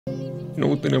You know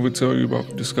what they never tell you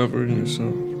about discovering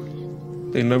yourself?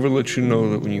 They never let you know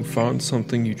that when you find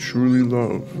something you truly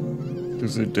love,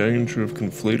 there's a danger of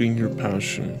conflating your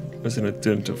passion as an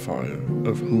identifier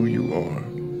of who you are.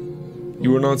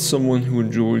 You are not someone who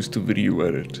enjoys to video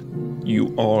edit.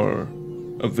 You are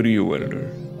a video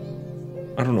editor.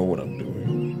 I don't know what I'm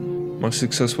doing. My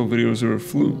successful videos are a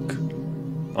fluke.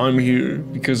 I'm here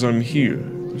because I'm here.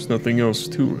 There's nothing else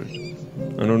to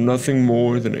it. I know nothing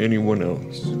more than anyone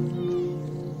else.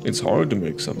 It's hard to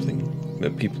make something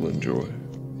that people enjoy.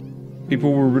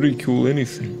 People will ridicule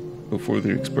anything before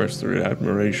they express their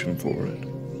admiration for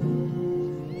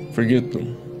it. Forget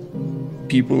them.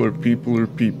 People are people are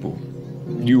people.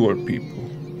 You are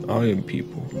people. I am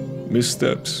people.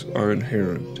 Missteps are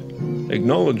inherent.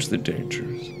 Acknowledge the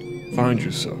dangers. Find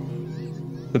yourself.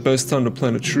 The best time to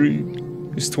plant a tree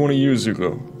is 20 years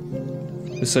ago.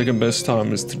 The second best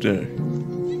time is today.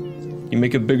 You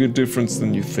make a bigger difference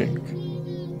than you think.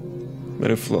 Let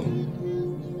it flow.